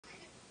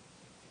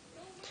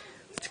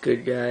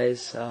Good,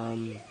 guys?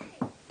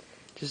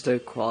 Just a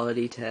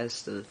quality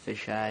test of the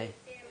Fisheye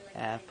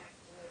app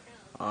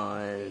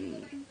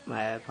on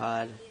my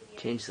iPod.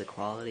 Changed the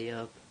quality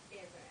up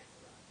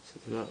so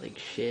it's not like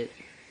shit.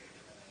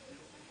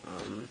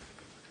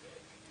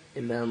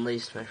 It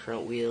unlaced my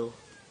front wheel,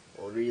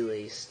 or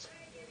relaced.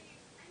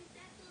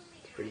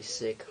 It's pretty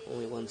sick.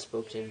 Only one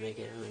spoke didn't make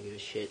it. I don't give a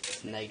shit.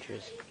 It's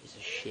nitrous, piece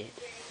of shit.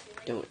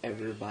 Don't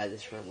ever buy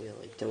this front wheel.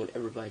 Like, don't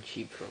ever buy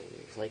cheap front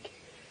wheels. Like,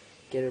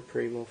 get a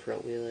Primo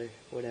front wheeler,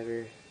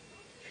 whatever.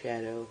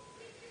 Shadow.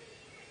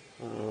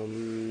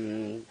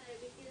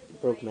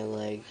 Broke my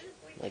leg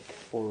like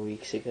 4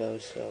 weeks ago,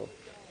 so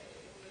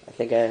I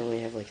think I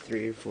only have like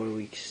 3 or 4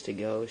 weeks to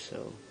go,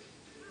 so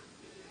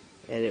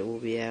edit will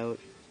be out.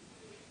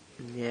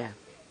 Yeah.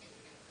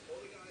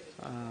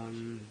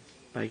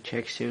 Bike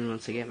check soon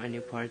once I get my new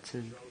parts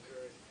in.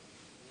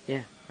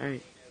 Yeah,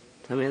 alright.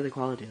 Tell me how the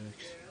quality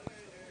looks.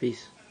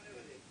 Peace.